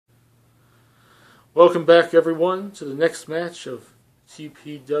Welcome back, everyone, to the next match of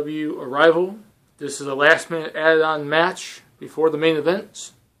TPW Arrival. This is a last-minute added-on match before the main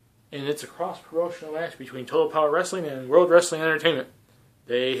event, and it's a cross-promotional match between Total Power Wrestling and World Wrestling Entertainment.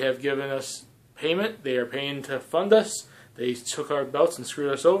 They have given us payment. They are paying to fund us. They took our belts and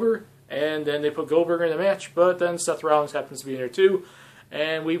screwed us over, and then they put Goldberg in the match, but then Seth Rollins happens to be in there too,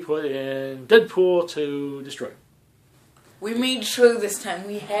 and we put in Deadpool to destroy. We made sure this time.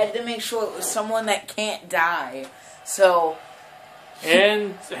 We had to make sure it was someone that can't die. So.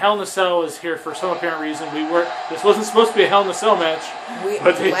 And Hell in a Cell is here for some apparent reason. This wasn't supposed to be a Hell in a Cell match,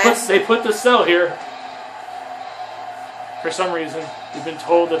 but they put the cell here for some reason. We've been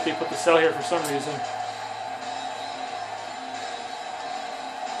told that they put the cell here for some reason.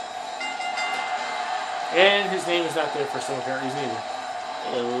 And his name is not there for some apparent reason either.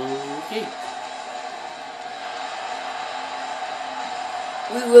 Okay.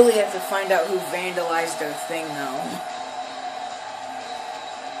 We really have to find out who vandalized our thing, though.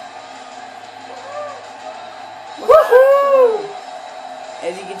 Woohoo!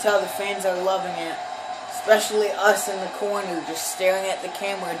 As you can tell, the fans are loving it. Especially us in the corner, just staring at the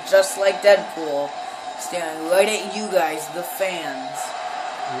camera, just like Deadpool. Staring right at you guys, the fans.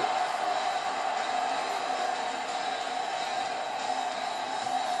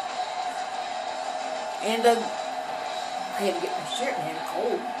 And, I had to get my shirt, man.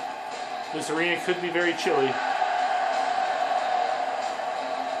 Cold. This arena could be very chilly. I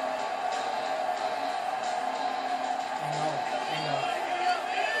know.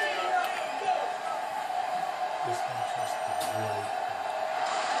 This match has to be really cool.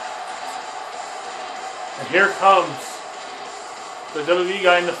 And here comes the WWE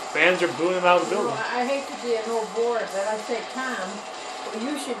guy, and the fans are booing him out of the building. I hate to be an old bore, but I say, Tom, what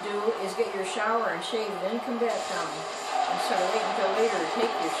you should do is get your shower and shave, then come back, Tom. Instead of waiting until later to take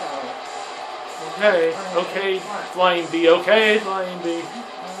your shower. Okay, Flying B, okay, Flying B.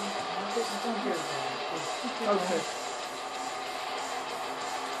 Okay.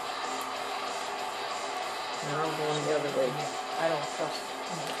 Now I'm going the other way. I don't trust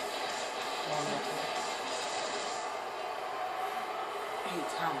Hey,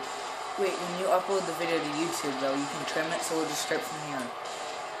 Tom. Wait, when you upload the video to YouTube, though, you can trim it, so we'll just strip from here.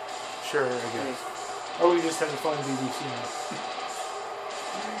 Sure, I guess. Or we just have to find BBC now.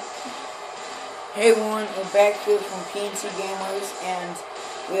 Hey everyone, we're back here from PNC Gamers, and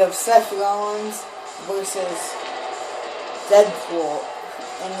we have Seth Rollins versus Deadpool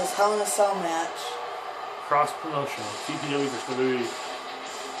in this Hell in a Cell match. Cross-promotional, TPW versus WWE.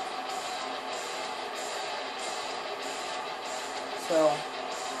 So.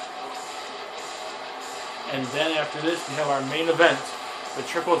 And then after this, we have our main event, the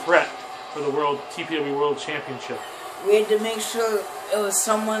triple threat for the TPW World Championship. We had to make sure it was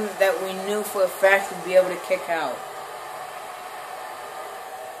someone that we knew for a fact would be able to kick out.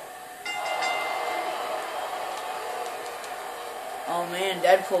 Oh man,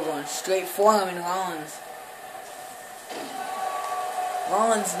 Deadpool going straight for him, and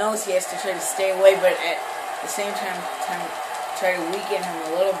Rollins knows he has to try to stay away, but at the same time try to weaken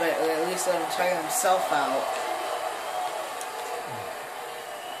him a little bit, or at least let him tire himself out.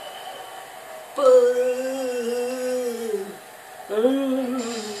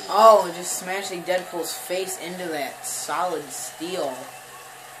 Oh, just smashing Deadpool's face into that solid steel.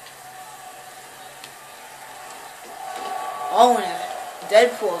 Oh, and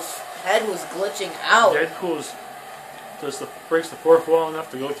Deadpool's head was glitching out. Deadpool breaks the fourth wall enough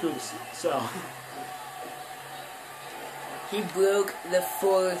to go through the cell. He broke the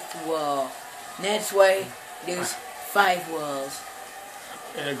fourth wall. And that's why there's 5 walls.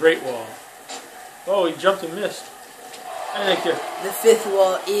 And a great wall. Oh, he jumped and missed. Thank you. The 5th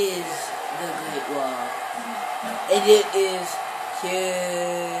wall is the Great Wall. And it is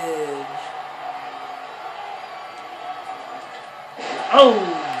huge. Oh!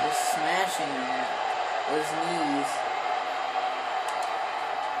 Just smashing him. Those knees.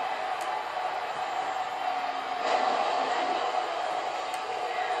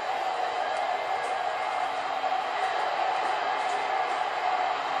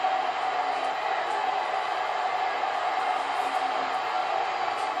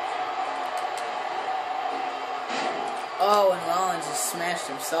 Oh, and Rollins just smashed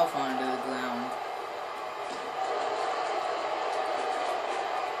himself onto the ground.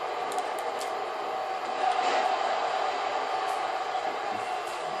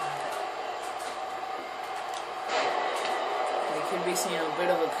 We could be seeing a bit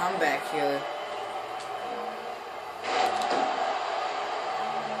of a comeback here.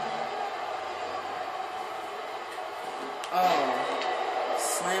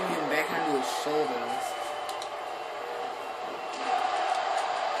 slam him back onto his shoulders.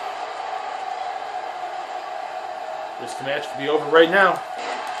 This match could be over right now.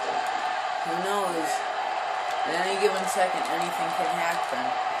 Who knows? At any given second, anything can happen.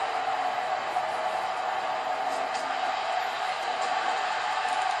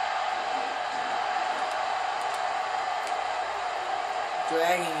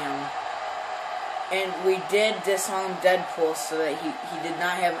 Dragging him. And we did disarm Deadpool so that he did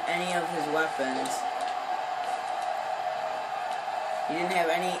not have any of his weapons. He didn't have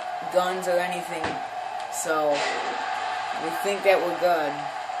any guns or anything, so we think that we're good,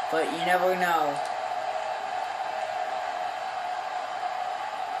 but you never know.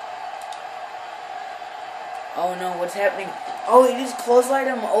 Oh no, what's happening? Oh, he just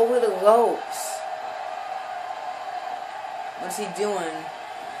clotheslined him over the ropes. What's he doing?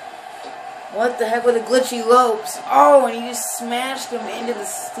 What the heck with the glitchy ropes? Oh, and he just smashed him into the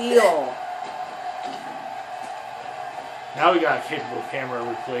steel. Now we got a capable camera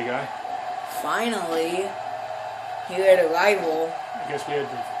replay guy. Finally, he had a rival. I guess we had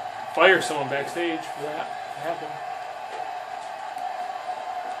to fire someone backstage for that to happen.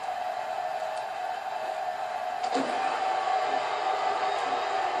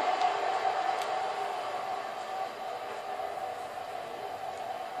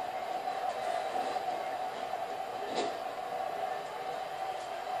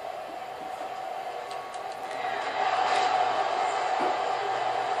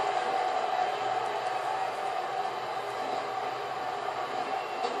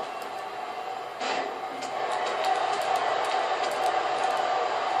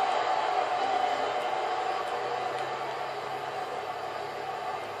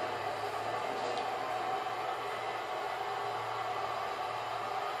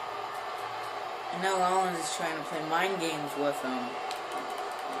 And now Rollins is trying to play mind games with him.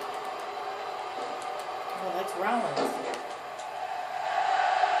 Well, that's Rollins.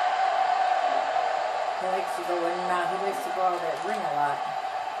 He likes to go in and out. He likes to go out of that ring a lot.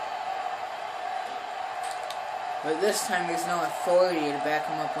 But this time there's no authority to back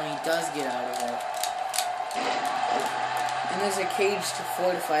him up when he does get out of it. And there's a cage to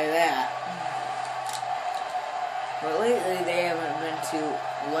fortify that. But lately they haven't been too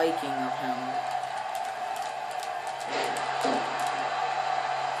liking of him.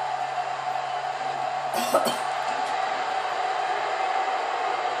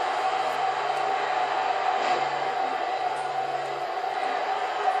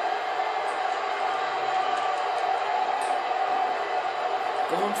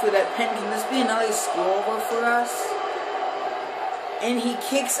 Going for that pin. Can this be another scrollover for us? And he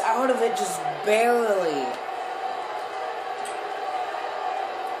kicks out of it just barely.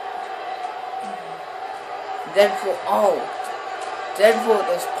 Deadpool. Oh. Deadpool with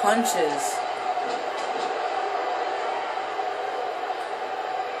those punches.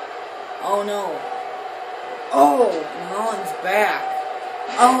 Oh no. Oh, and Rollins back.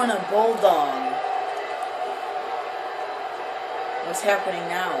 Oh, and a bulldog. What's happening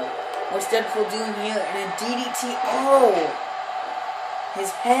now? What's Deadpool doing here? And a DDT. Oh!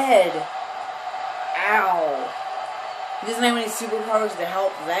 His head. Ow. He doesn't have any superpowers to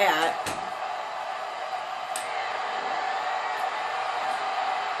help that.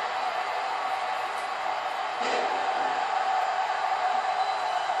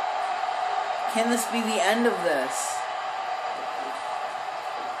 Can this be the end of this?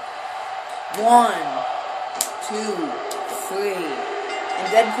 1, 2, 3. And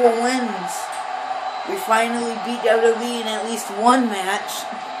Deadpool wins. We finally beat WWE in at least one match.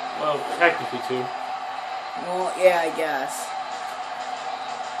 Well, technically 2. Well, yeah, I guess.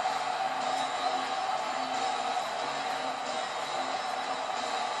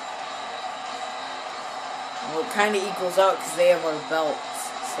 Well, it kind of equals out because they have our belts,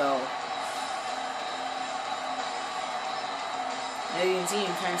 so. As you can see, you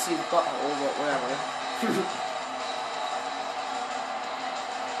can kind of see the butthole, but whatever.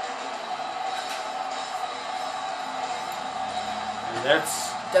 And that's...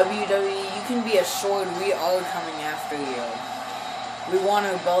 WWE, you can be assured we are coming after you. We want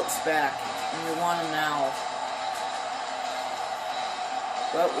our belts back, and we want them now.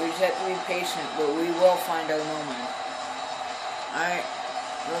 But we just have to be patient, but we will find our moment. Alright,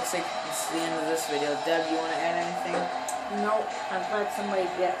 looks like it's the end of this video. Deb, you want to add anything? No, I'm glad somebody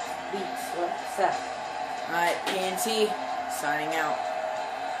beats Seth. Alright, PNT, signing out.